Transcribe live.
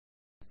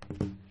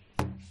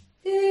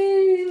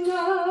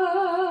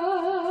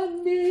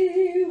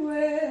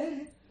inqaniwe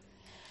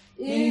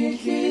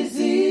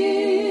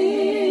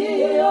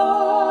inhliziyo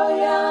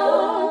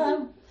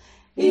yami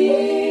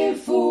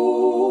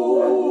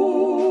ifuna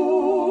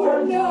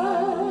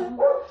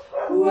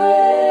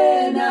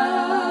wena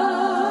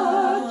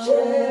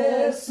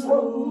Jesu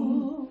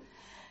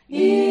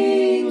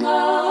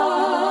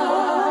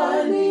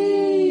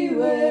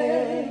inqaniwe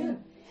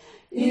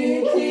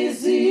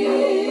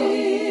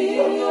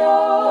inhliziyo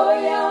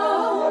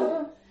yami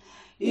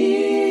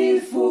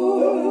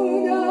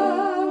ifuna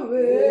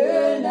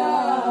wena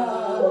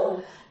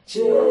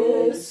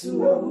Jesu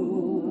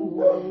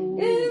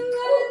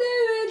inqaniwe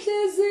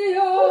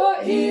inhliziyo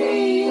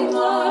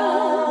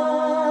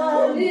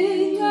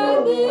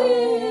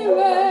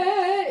inqaniwe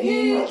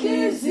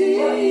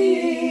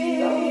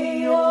inhliziyo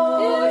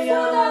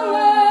ifuna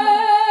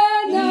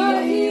wena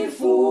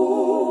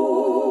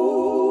ifuna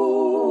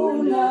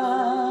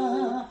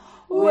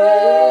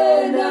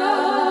wena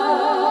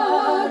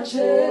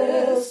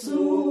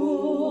Jesu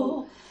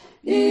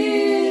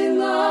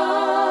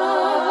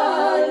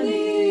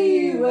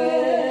inqaniwe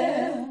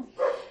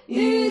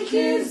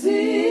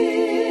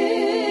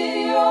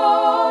inhliziyo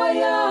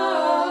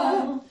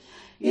yami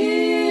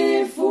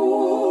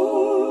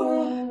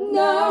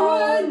ifuna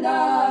wena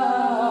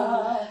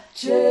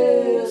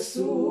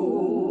Jesu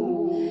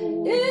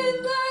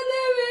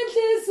inqaniwe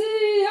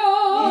inhliziyo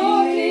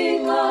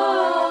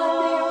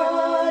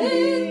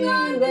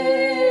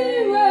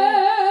inqaniwe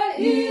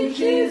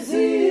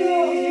inhliziyo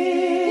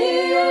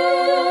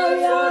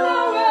ifuna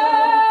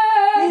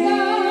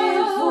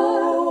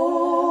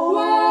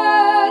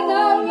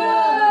wena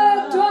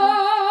wedwa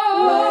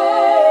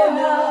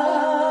wena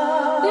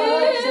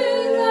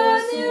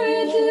inqaniwe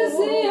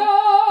inhliziyo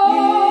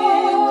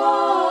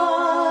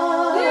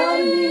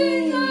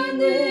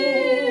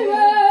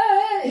inqaniwe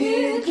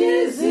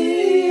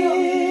inhliziyo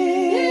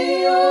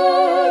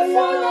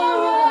ifuna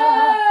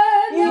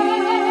wena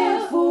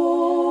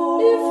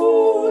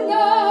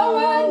ifuna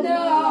wena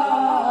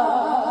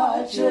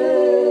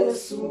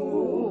Jesu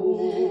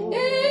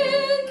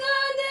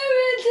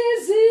inqaniwe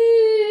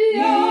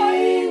inhliziyo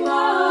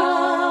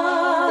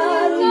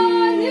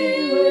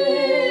inqaniwe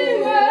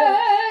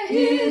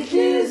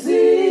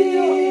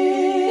inhliziyo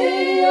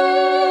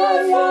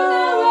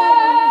ifuna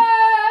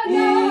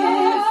wena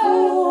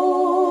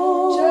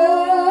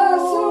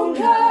Jesu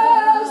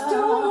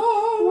Kristu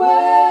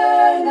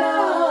wena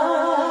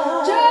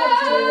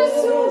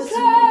Jesu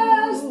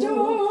Kristu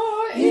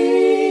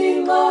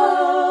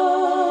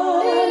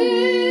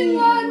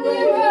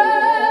inqaniwe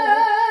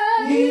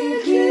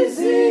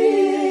inhliziyo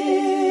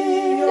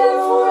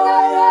ifuna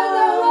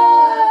wena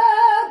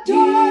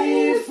wedwa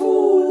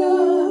ifuna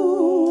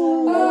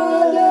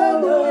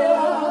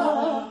haleluya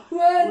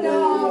wena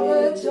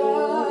wedwa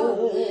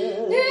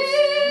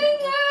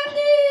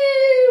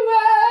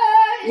inqaniwe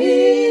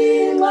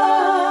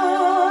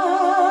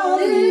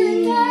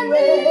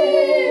inqaniwe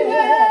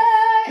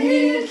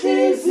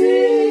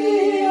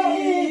inhliziyo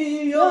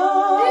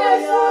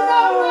ifuna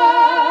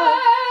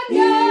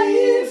wena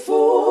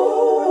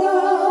ifuna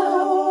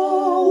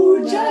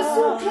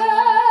uJesu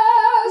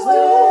Kristu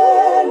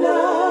wena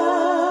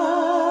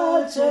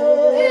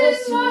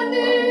Jesu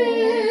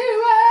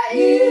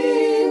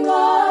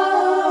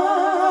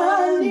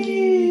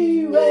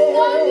inqaniwe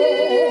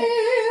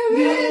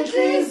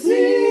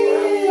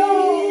inhliziyo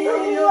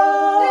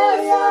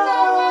ifuna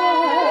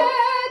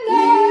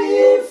wena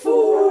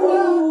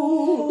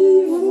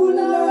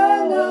ifuna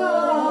wena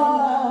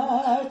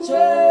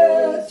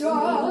Jesu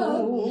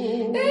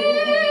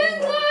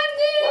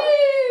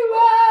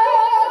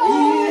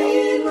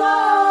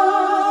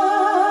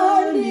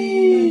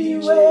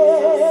inqaniwe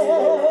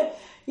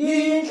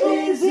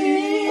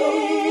inhliziyo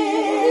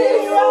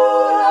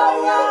ifuna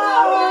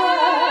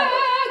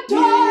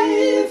wena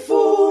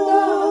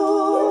ifuna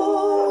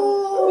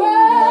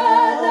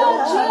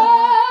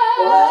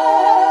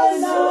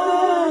wena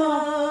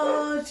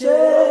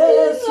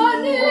Jesu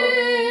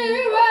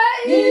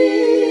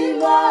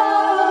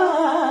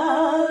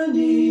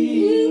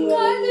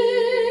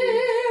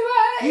inqaniwe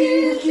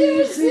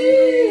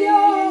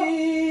inhliziyo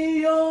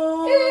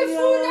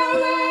ifuna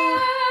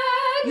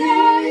wena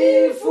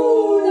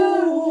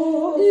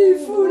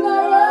ifuna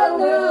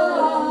wena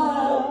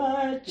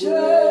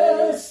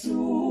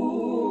Jesu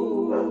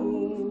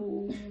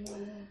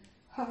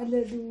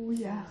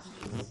haleluya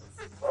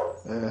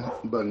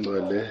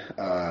Bangcwele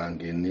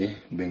angini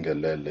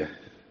bingelele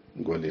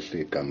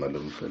ngolihle igama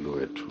lomfelo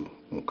wethu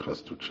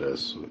uKristu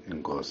Jesu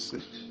inkosi.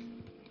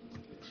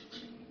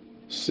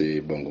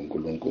 Sibonga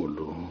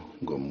uNkulunkulu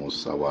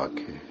ngomusa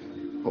wakhe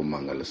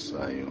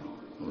omangalisayo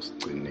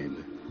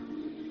usigcinile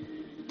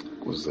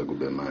kuze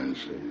kube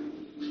manje.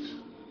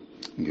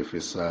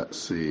 Ngifisa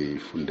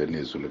sifundeni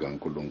izwi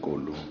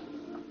likaNkulunkulu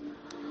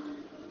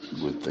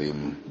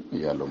kwitheme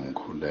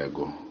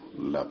yalomkhuleko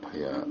lapha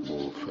ya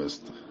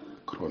First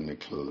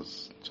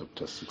Chronicles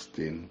chapter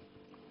 16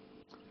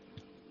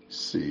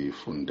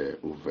 sifunde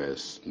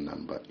uverse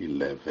number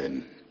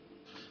 11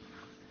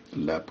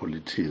 lapho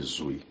lithi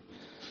izwi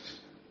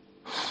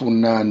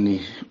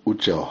Mfunani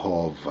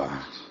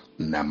uJehova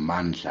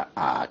namandla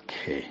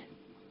akhe,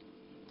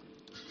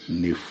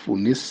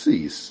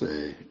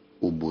 nifunisise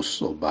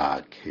ubuso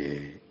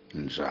bakhe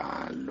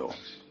njalo.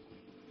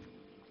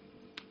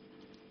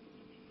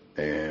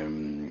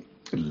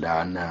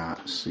 Lana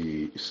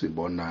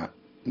sibona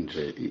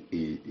nje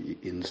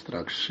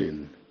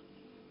instruction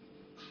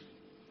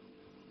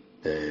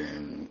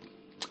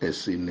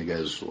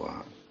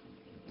esinikezwa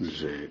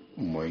nje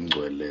umoya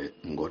ingcwele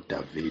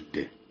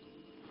ngoDavide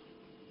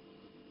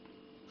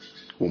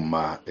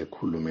uma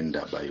ekhuluma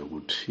indaba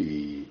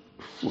yokuthi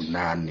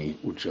funani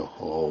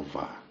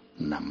uJehova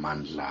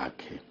namandla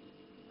akhe,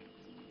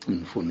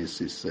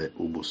 nifunisise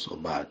ubuso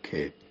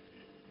bakhe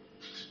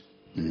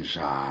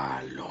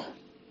njalo.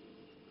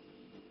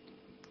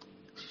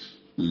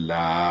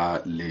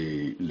 La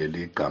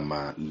leli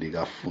gama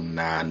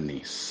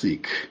likafunani,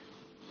 seek,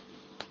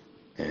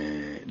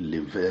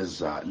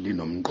 liveza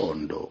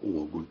linomqondo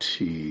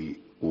wokuthi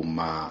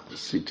uma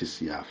sithi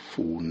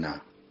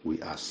siyafuna,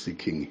 we are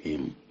seeking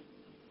him.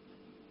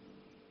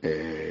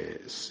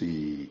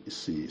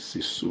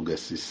 Sisuke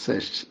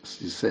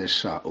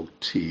sisesha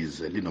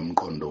okuthize,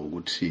 linomqondo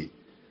wokuthi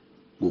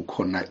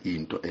kukhona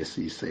into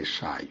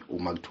esiyiseshayo.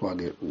 Uma kuthiwa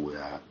ke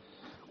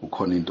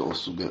kukhona into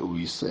osuke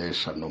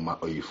uyisesha noma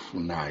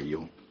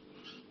oyifunayo,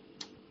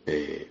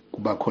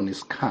 kuba khona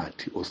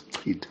isikhathi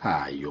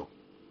osichithayo,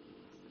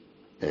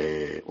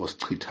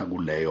 osichitha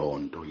kuleyo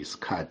nto,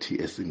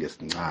 isikhathi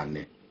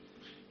esingesincane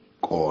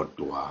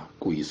kodwa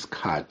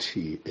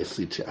kuyisikhathi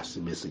esithi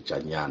asibe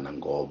sijanyana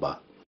ngoba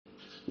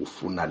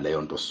ufuna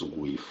leyo nto osuke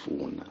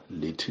uyifuna.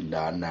 Lithi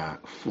lana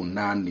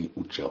funani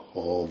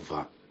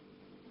uJehova.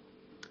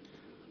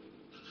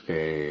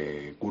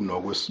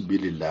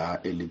 Kunokwesibili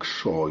la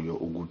elikushoyo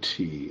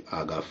ukuthi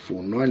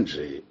akafunwa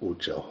nje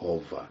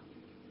uJehova,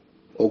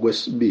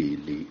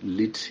 okwesibili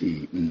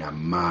lithi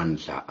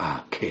namandla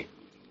akhe.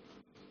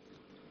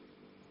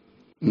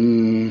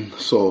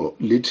 So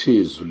lithi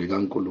izwi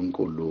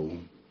likaNkulunkulu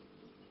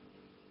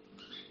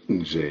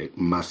nje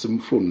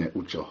masimfune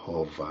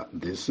uJehova.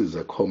 This is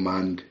a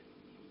command,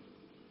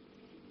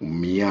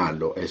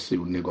 umyalo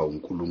esiunikwa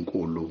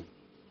uNkulunkulu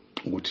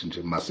ukuthi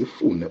nje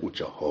masifune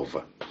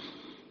uJehova.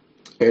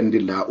 And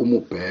la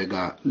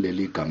umubheka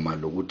leli gama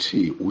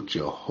lokuthi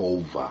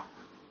uJehova,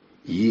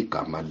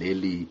 igama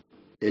leli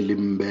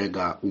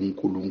elimbeka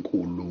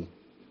uNkulunkulu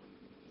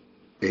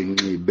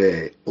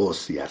enxibe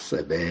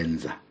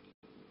osiyasebenza,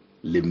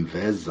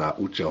 limveza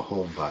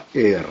uJehova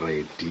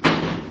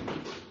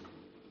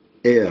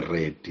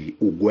ready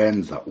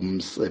ukwenza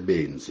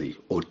umsebenzi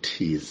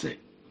othize.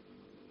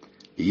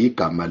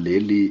 Igama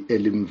leli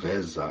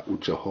elimveza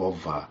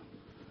uJehova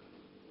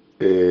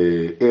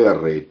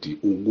ready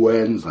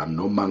ukwenza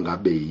noma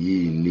ngabe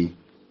yini,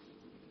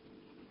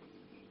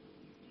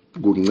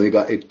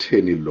 kuncika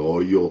ekutheni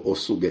loyo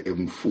osuke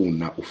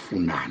emfuna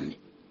ufunani.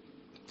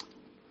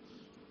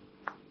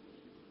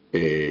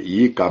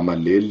 Igama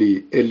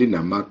leli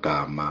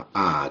elinamagama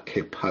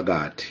akhe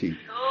phakathi,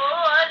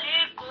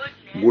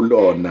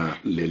 kulona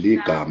leli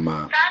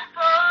gama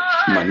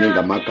maningi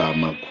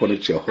amagama, khona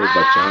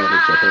Jehova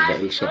Jireh, Jehova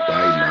El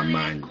Shaddai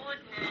namanye.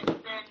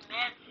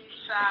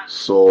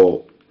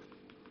 So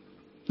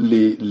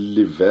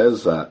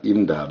liveza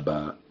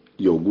indaba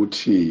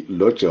yokuthi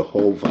lo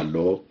Jehova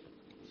lo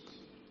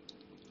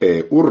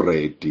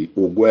uready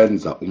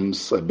ukwenza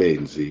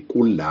umsebenzi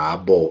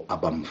kulabo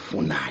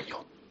abamfunayo.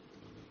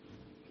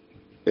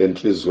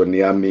 Enhlizweni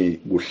yami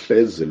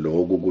kuhlezi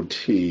lokho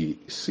ukuthi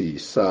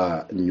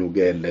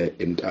sisanyukele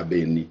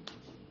entabeni,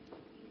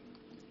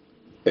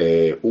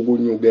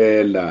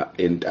 ukunyukela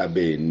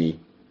entabeni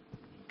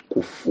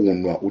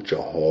kufunwa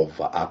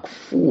uJehova,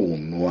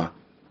 akufunwa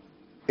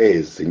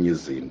ezinye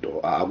izinto.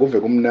 Akuve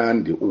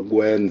kumnandi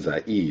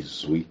ukwenza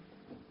izwi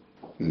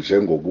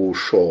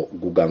njengokusho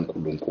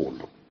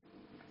kukaNkulunkulu.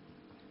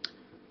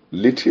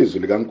 Lithi izwi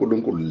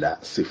likaNkulunkulu la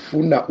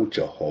sifuna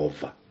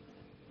uJehova,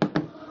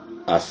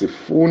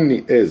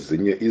 asifuni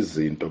ezinye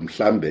izinto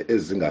mhlambe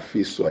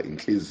ezingafiswa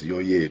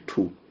inhliziyo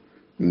yethu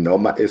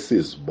noma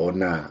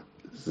esizibona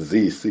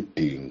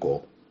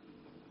ziyisidingo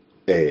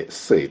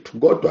sethu,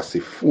 kodwa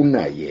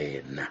sifuna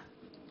yena.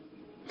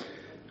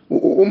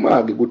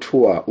 Uma ke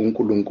kuthiwa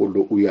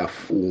uNkulunkulu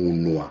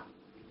uyafunwa,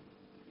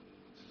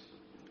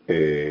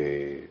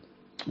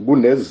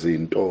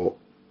 kunezinto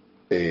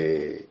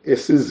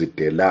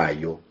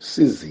esizidelayo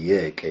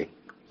siziyeke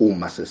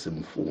uma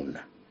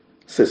sesimfuna,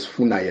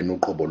 sesifuna yena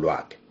uqobo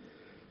lwakhe.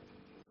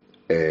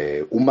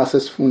 Uma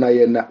sesifuna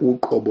yena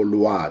uqobo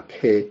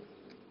lwakhe,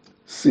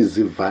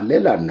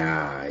 sizivalela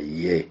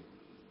naye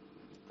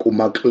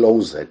kuma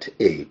closet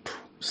ethu,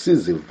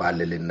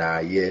 sizivalele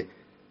naye,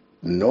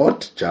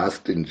 not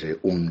just nje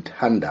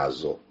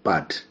umthandazo,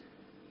 but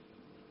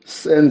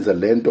senze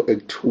lento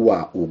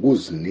ekuthiwa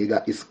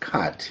ukuzinika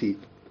isikhathi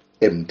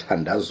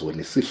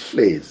emthandazweni,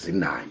 sihlezi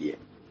naye.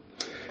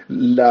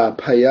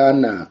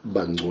 Laphayana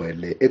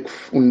bangcwele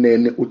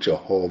ekufuneni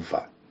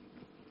uJehova,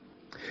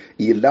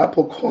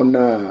 yilapho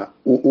khona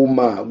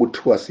uma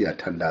kuthiwa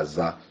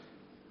siyathandaza,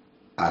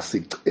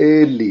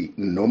 asiceli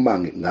noma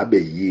ngabe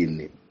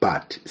yini,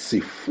 but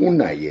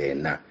sifuna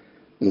yena.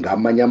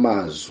 Ngamanye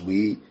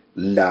amazwi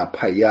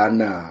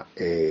laphayana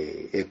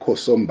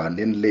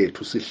ekhosombaneni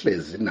lethu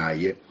sihlezi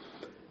naye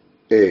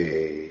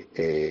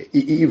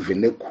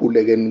even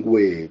ekukhulekeni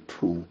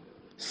kwethu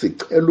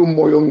sicela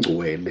umoya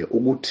ongcwele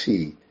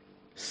ukuthi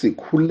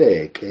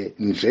sikhuleke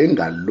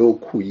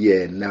njengalokhu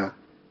yena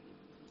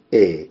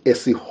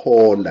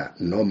esihola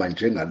noma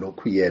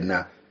njengalokhu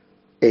yena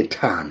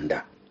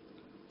ethanda.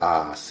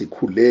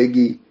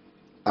 Sikhuleki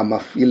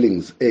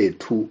ama-feelings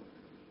ethu,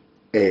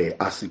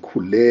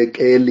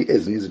 asikhulekeli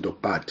ezinye izinto,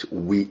 but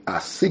we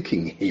are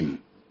seeking him.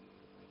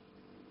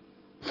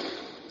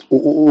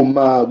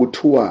 Uma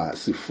kuthiwa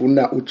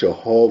sifuna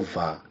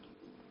uJehova,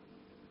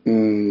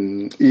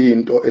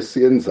 into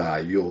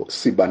esiyenzayo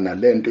siba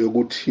nalento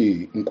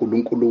yokuthi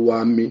uNkulunkulu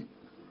wami,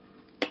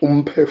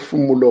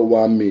 umphefumulo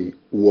wami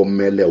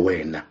womele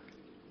wena,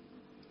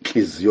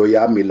 inhliziyo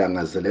yami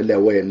langazelele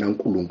wena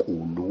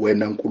Nkulunkulu,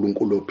 wena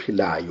Nkulunkulu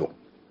ophilayo.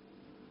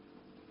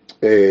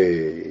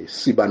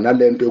 Siba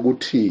nalento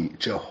yokuthi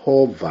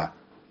Jehova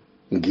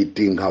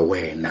ngidinga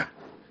wena.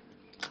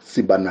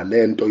 Siba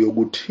nalento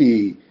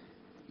yokuthi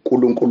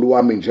Nkulunkulu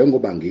wami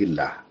njengoba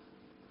ngila,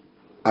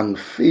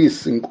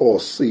 angifisi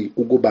Nkosi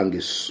ukuba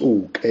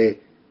ngisuke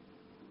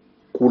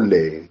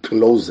kule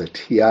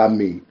closet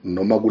yami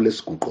noma kule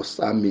siguqo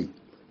sami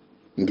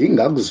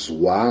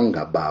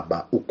ngingakuzwanga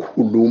Baba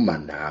ukhuluma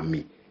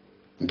nami,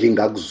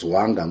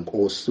 ngingakuzwanga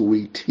Nkosi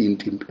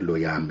uyithinta impilo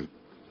yami.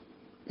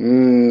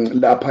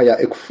 Lapha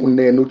ya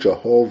ekufuneni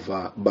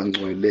uJehova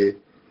bangcwele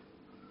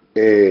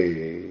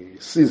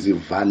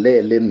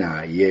sizivalele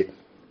naye,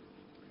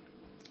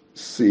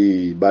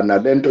 siba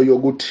nalento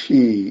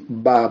yokuthi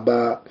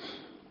Baba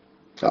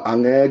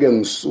angeke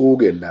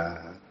ngisuke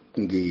la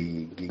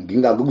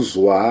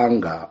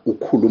ngingakuzwanga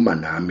ukhuluma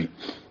nami.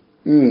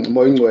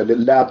 Moya Ngcwele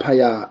lapha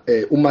ya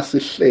uma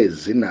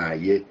sihlezi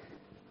naye,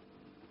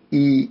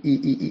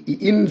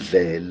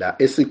 indlela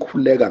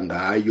esikhuleka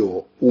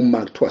ngayo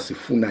uma kuthiwa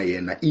sifuna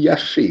yena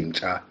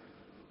iyashintsha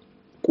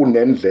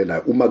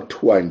kunendlela uma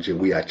kuthiwa nje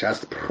we are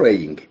just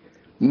praying.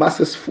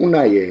 Mase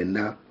sifuna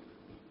yena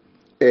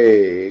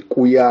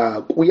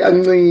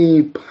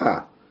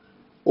kuyancipha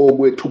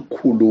okwethu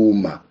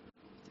ukukhuluma,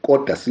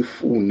 kodwa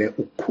sifune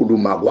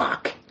ukukhuluma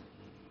kwakhe.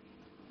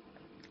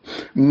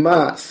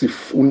 Ma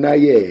sifuna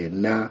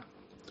yena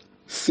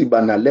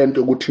siba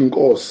nalento ukuthi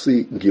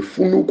Nkosi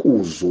ngifuna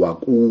ukuzwa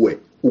kuwe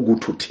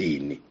ukuthi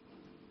uthini.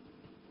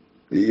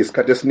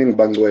 Isikhathi esiningi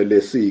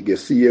bangcwele sike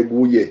siye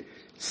kuye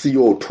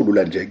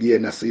siyothulula nje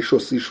kuyena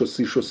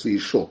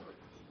sisho,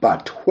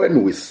 but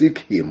when we seek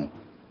him,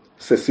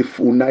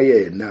 sesifuna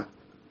yena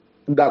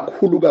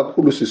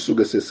kakhulu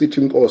sisuke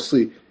sesithi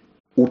Nkosi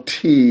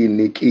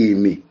uthini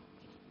kimi.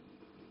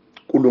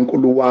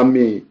 Nkulunkulu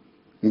wami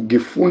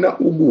ngifuna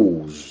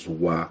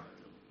ukuzwa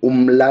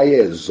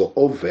umlayezo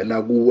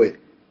ovela kuwe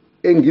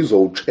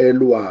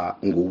engizowutshelwa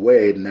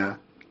nguwena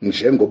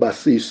njengoba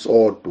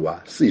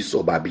sisodwa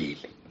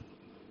sisobabili.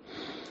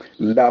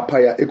 Lapha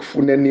ya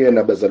ekufuneni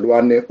yena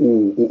bazalwane,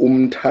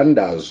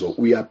 umthandazo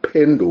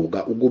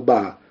uyaphenduka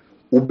ukuba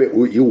ube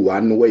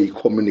i-one way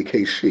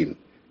communication,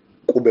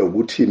 kube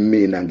ukuthi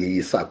mina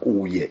ngiyisa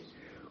kuye.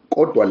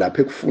 Kodwa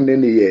lapha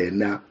ekufuneni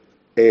yena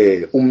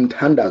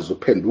umthandazo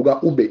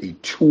uphenduka ube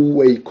i-two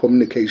way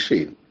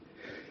communication.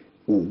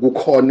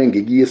 Kukhona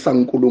ngikuyisa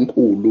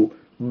kuNkulunkulu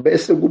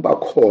bese kuba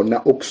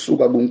khona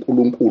okusuka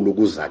kuNkulunkulu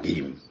kuza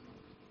kimi.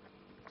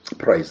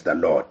 Praise the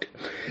Lord.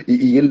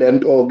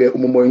 Yilento ke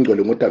uMoya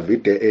Ngcwele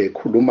ngoDavide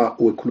ekhuluma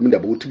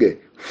indaba ukuthi ke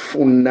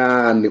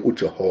funani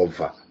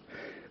uJehova.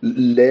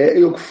 Le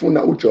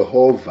yokufuna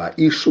uJehova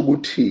isho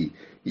ukuthi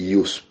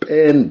you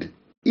spend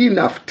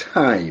enough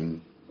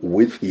time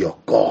with your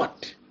God.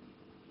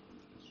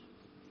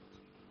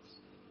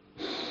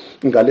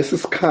 Ngalesi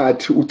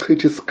sikhathi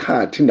uchitha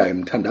isikhathi naye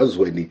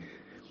emthandazweni,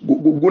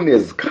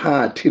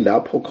 kunezikhathi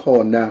lapho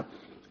khona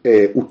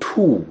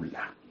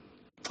uthula.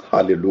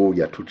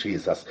 Hallelujah to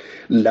Jesus.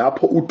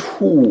 Lapho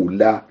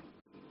uthula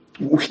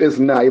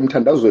uhlezi naye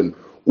emthandazweni,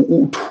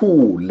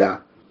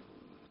 uthula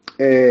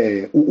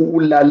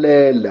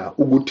ulalela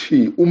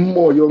ukuthi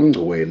uMoya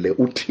oNgcwele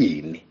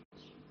uthini.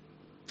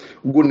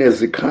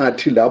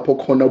 Kunezikhathi lapho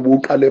khona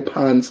buqale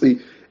phansi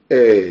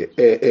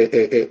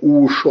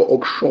usho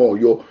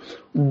okushoyo,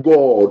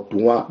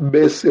 kodwa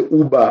bese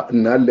uba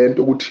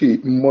nalento ukuthi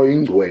Moya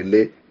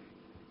Ngcwele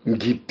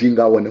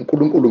ngidinga wena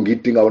Nkulunkulu,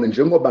 ngidinga wena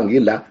njengoba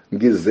ngila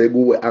ngize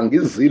kuwe,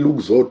 angizili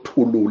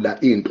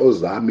ukuzothulula into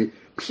zami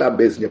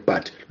mhlawumbe ezinye,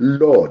 but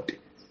Lord,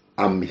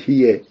 I'm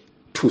here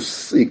to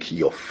seek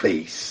your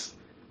face,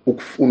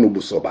 ukufuna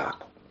ubuso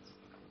bakho.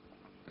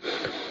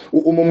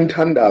 Uma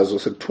umthandazo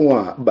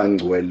sekuthiwa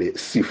bangcwele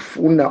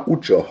sifuna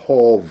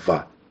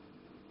uJehova,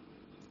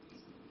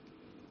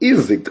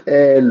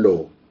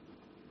 izicelo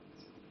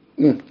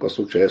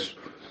Nkosi uJesu,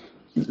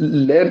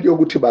 lento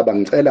yokuthi baba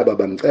ngicela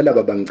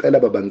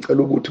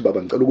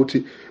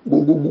ukuthi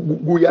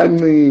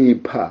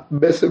kuyancipha,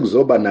 bese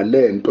kuzoba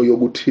nalento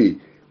yokuthi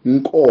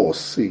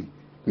Nkosi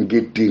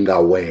ngidinga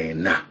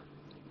wena.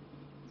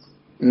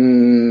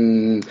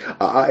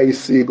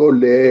 ayisiko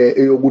le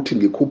eyokuthi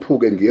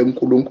ngikhuphuke ngiye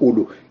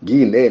kuNkulunkulu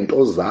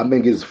nginento zami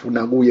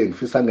engizifuna kuye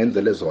ngifisa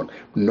ngenzele zona.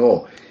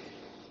 No,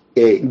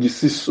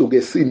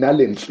 ngisisuke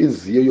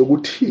sinalenhliziyo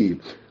yokuthi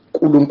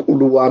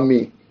uNkulunkulu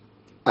wami,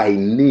 I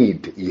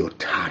need your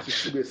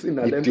touch.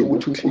 Ngidinga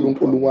ukuthi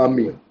uNkulunkulu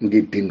wami,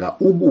 ngidinga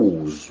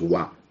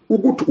ukuzwa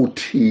ukuthi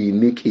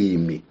uthini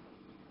kimi.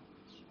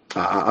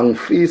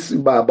 Angifisi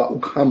baba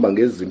ukuhamba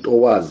ngezinto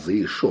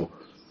owazisho,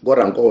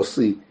 kodwa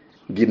Nkosi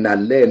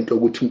nginalento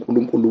ukuthi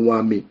uNkulunkulu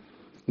wami,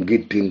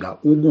 ngidinga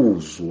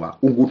ukuzwa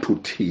ukuthi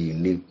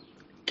uthini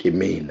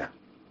kimina.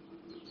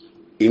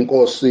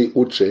 Inkosi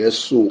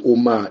uJesu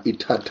uma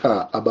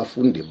ithatha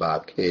abafundi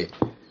bakhe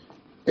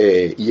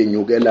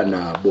yenyukela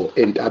nabo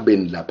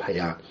entabeni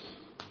lapha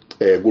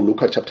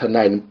kuLuka chapter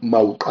 9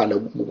 mawuqala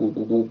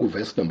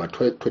kuverse number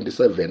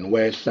 27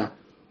 wehla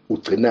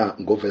ugcina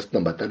ngoverse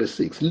number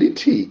 36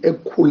 lithi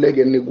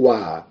ekukhulekeni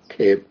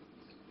kwakhe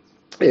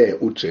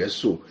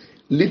uJesu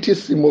lithi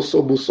isimo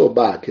sobuso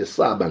bakhe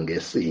saba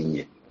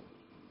ngesinye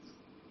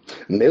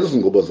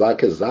nezingubo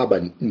zakhe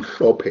zaba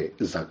mhlophe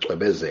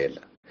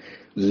zacwebezela.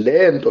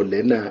 Lento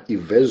lena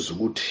iveza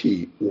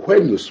ukuthi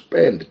when you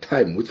spend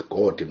time with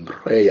God in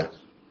prayer,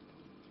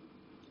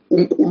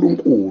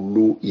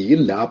 uNkulunkulu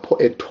yilapho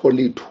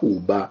ethola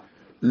ithuba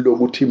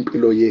lokuthi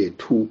impilo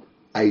yethu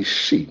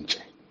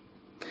ayishintshe.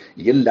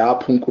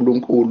 Yilapho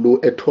uNkulunkulu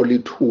ethola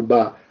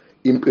ithuba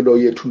impilo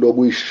yethu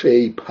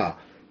lokuyishape,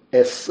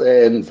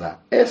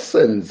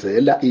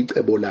 esenzela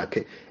icebo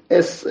lakhe,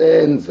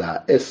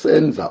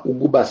 esenza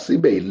ukuba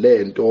sibe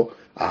yilento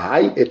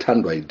hayi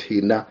ethandwa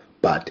yithina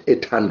but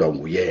ethandwa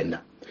nguyena.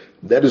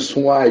 That is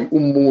why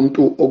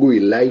umuntu okuyi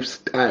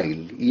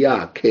lifestyle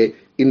yakhe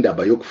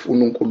indaba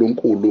yokufuna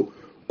uNkulunkulu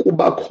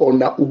kuba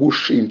khona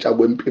ukushintsha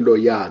kwempilo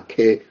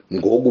yakhe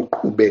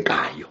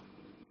ngokuqhubekayo.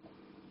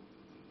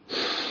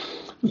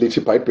 Lithi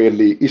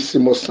iBhayibheli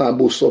isimo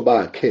sabuso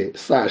bakhe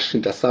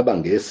sashintsha saba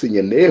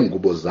ngesinye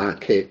nengubo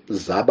zakhe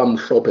zaba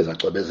mhlophe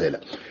zacwebezela.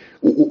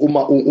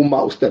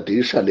 Uma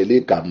ustadisha leli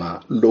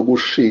gama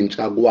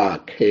lokushintsha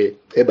kwakhe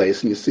eba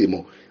esinye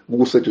isimo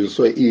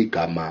kusetshenziswe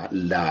igama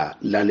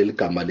laleli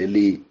gama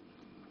leli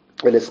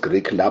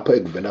elesiGreek lapho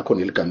ekuvela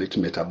khona iligama lithi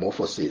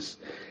metamorphosis,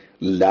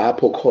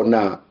 lapho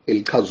khona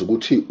elichaza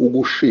ukuthi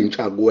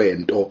ukushintsha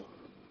kwento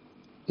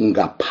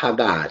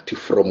ngaphakathi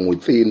from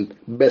within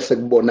bese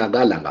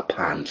kubonakala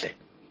ngaphandle.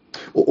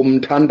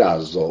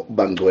 Umthandazo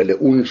bangcwele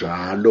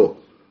unjalo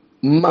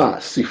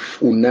ma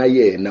sifuna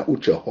yena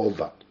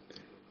uJehova,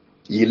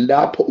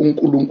 yilapho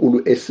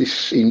uNkulunkulu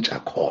esishintsha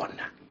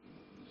khona.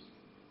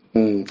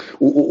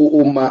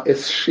 Uma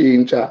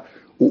esishintsha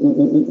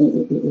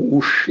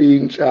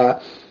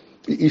ushintsha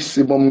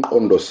isimo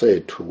mqondo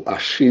sethu,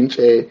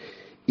 ashintshe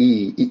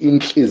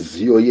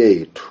inhliziyo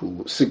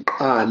yethu,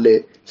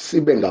 siqale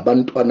sibe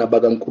ngabantwana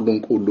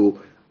bakaNkulunkulu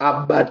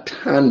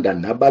abathanda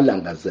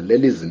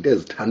nabalangazelela izinto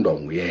ezithandwa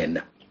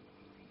nguyena.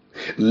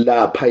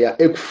 Lapha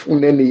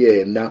ekufuneni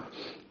yena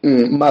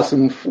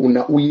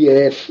masimfuna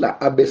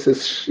uyehla abese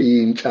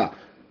sishintsha.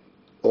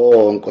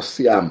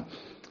 Nkosi yami,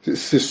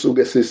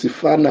 sisuke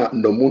sesifana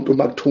nomuntu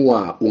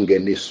makuthiwa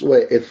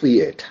ungeniswe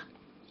etheater.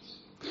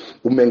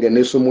 Uma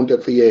engeniswa umuntu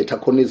etheater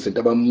khona izinto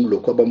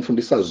abamlokho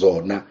abamfundisa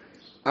zona,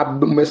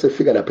 uma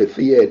sefika lapha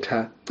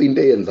etheater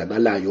into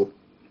eyenzakalayo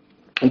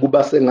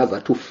ukuba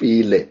sengazathi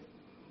ufile,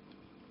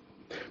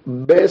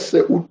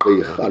 bese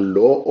ugqirha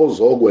lo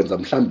ozokwenza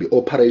mhlambi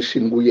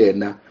operation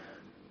kuyena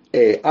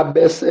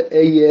abese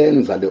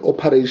eyenza le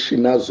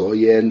operation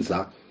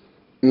azoyenza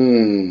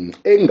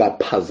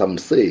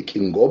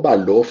engaphazamiseki, ngoba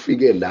lo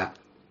ofike la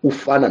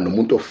ufana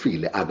nomuntu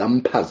ofile,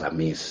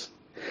 akamphazamisi,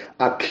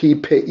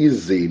 akhiphe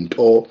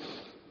izinto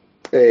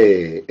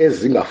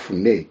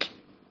ezingafuneki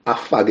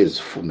afake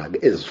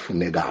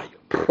ezifunekayo.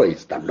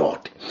 Praise the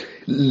Lord.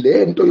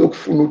 Lento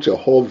yokufuna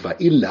uJehova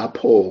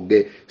ilapho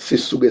ke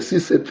sisuke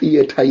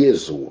sisetheater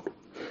yezulu,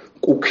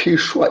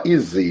 kukhishwa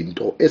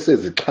izinto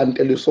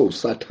esezixhanteliswa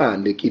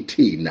uSathane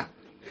kithina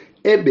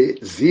ebe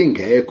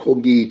zingekho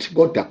kithi,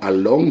 kodwa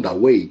along the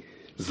way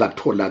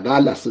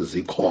zatholakala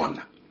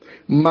sezikhona.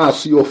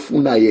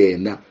 Masiyofuna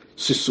yena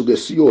sisuke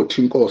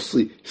siyothi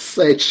Nkosi,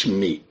 search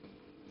me,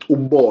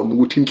 ubone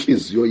ukuthi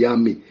inhliziyo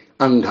yami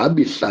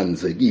angabi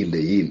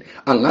hlanzekile yini,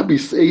 angabi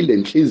seyile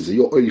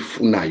inhliziyo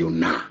oyifunayo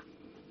na.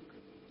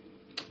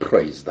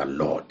 Praise the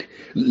Lord.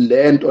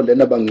 Lento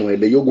lena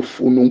bangcwele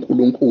yokufuna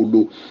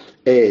uNkulunkulu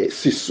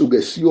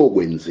sisuke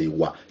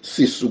siyokwenziwa,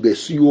 sisuke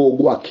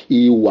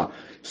siyokwakhiwa,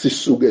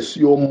 sisuke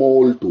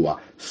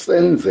siyomoldwa,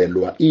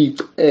 senzelwa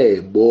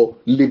icebo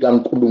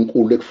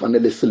likaNkulunkulu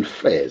ekufanele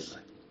silifeze.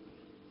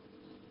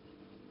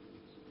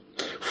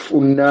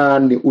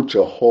 Funani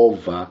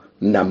uJehova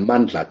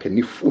namandla akhe,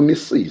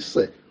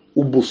 nifunisise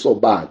ubuso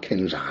bakhe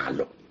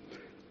njalo.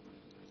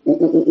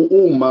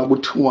 Uma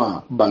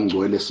kuthiwa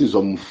bangcwele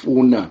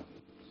sizomfuna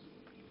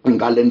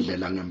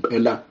ngalendlela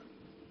ngempela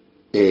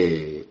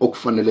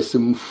okufanele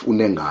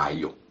simfune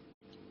ngayo,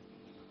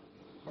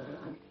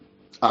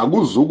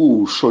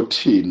 akuzukusho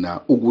thina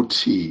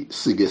ukuthi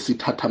sike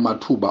sithatha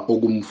amathuba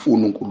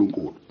okumfuna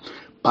uNkulunkulu,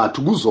 but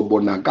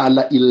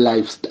kuzobonakala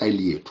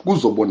i-lifestyle yethu,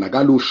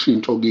 kuzobonakala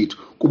ushintsho kithi,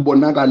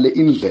 kubonakale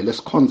indlela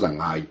esikhonza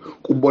ngayo,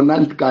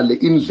 kubonakale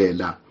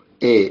indlela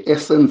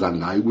esenza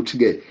ngayo ukuthi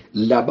ke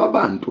laba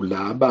bantu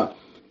laba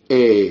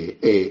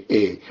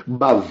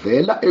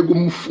bavela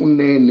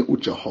ekumfuneni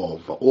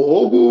uJehova.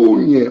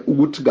 Okunye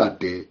ukuthi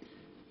kade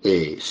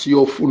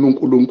siyofuna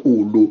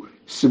uNkulunkulu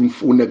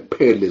simfune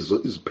kuphele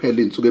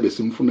iziphele insuku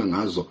ebesimfuna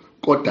ngazo,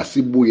 kodwa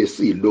sibuye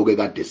siyiloke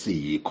kade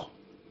siyikho.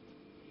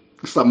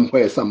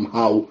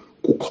 Somehow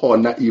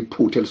kukhona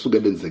iphutha elisuke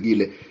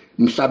lenzekile,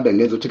 mhlambe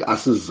ngenza ukuthi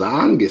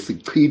asizange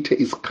sichithe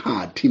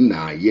isikhathi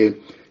naye,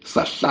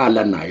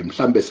 sahlala naye,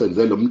 mhlambe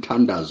senze lo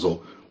mthandazo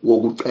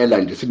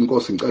wokucela nje sithi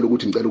Nkosi ngicela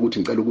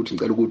ukuthi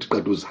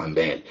qeda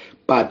uzihambele.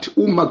 But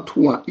uma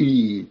kuthiwa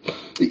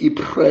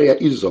i-prayer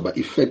izoba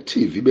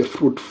effective, ibe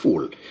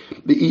fruitful,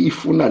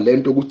 ifuna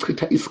lento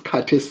ukuchitha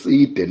isikhathi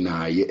eside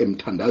naye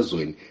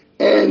emthandazweni,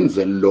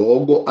 enze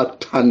lokho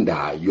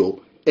akuthandayo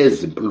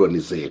ezimpilweni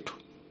zethu.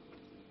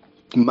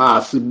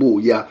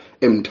 Masibuya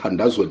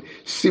emthandazweni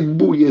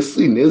sibuye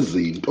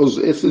sinezinto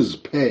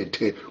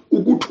esiziphethe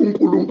ukuthi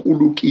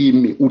uNkulunkulu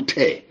kimi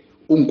uthe,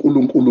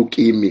 uNkulunkulu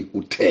kimi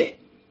uthe.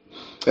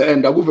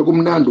 And akuve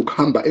kumnandi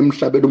ukuhamba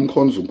emhlabeni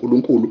umkhonza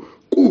uNkulunkulu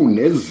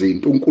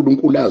kunezinto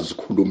uNkulunkulu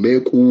azikhulume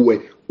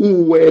kuwe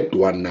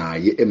uwedwa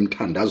naye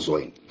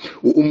emthandazweni.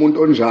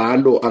 Umuntu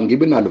onjalo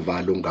angibe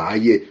nalivalo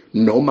ngaye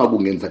noma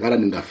kungenzakala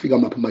ningafika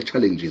amapha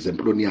ama-challenges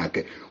empilweni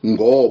yakhe,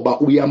 ngoba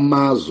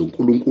uyamazi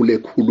uNkulunkulu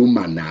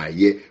ekhuluma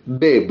naye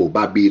bebo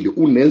babili.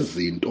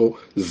 Unezinto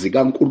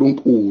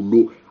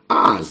zikaNkulunkulu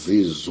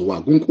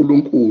azizwa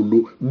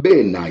kuNkulunkulu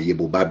benaye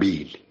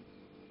bobabili.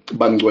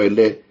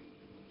 Bangcwele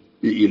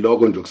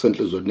iloko nje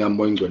kusenhlizweni yami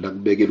Moya Ngcwele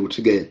akubekela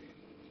ukuthi ke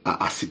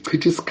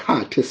asichithe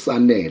isikhathi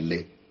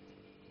esanele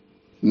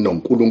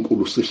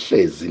noNkulunkulu,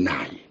 sihlezi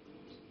naye,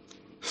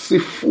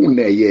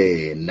 sifune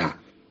yena,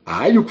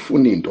 hayi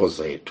ukufuna into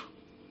zethu,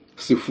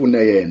 sifune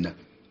yena.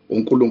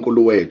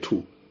 uNkulunkulu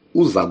wethu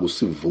uza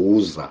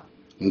kusivuza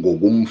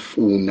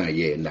ngokumfuna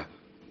yena,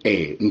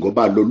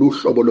 ngoba lolu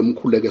hlobo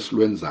lomkhuleko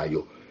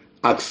esilwenzayo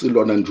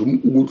akusilona nje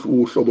ukuthi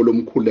uhlobo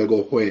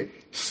lomkhuleko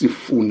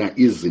sifuna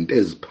izinto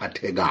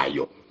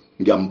eziphathekayo.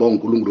 Ngiyambonga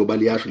uNkulunkulu ngoba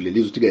liyasho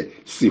leli ukuthi ke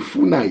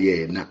sifuna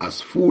yena,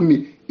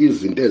 asifuni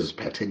izinto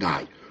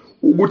eziphathekayo.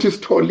 Ukuthi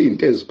sithole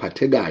into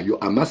eziphathekayo,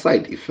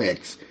 ama-side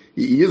effects,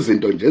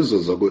 izinto nje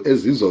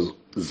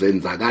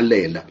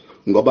ezizozenzakalela,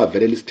 ngoba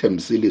vele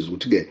lisithembisile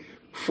ukuthi ke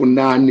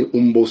funani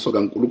umbuso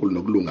kaNkulunkulu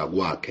nokulunga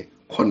kwakhe,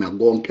 khona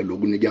konke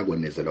lokunye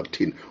kuyakwenezelwa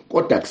kuthina.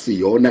 Kodwa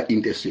kusiyona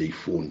into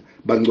esiyifuna.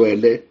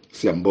 Bangcwele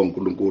siyambonga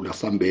uNkulunkulu,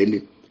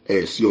 asambeni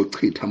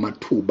siyochitha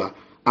amathuba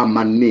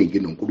amaningi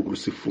noNkulunkulu,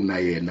 sifuna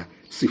yena,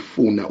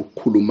 sifuna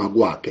ukukhuluma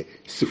kwakhe,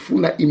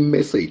 sifuna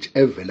i-message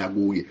evela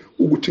kuye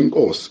ukuthi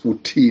Nkosi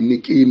uthini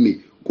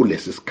kimi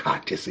kulesi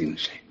sikhathi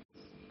esinje.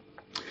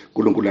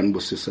 uNkulunkulu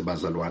anibusise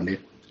bazalwane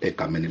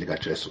egameni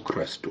likaJesu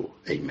Kristu.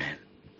 Amen.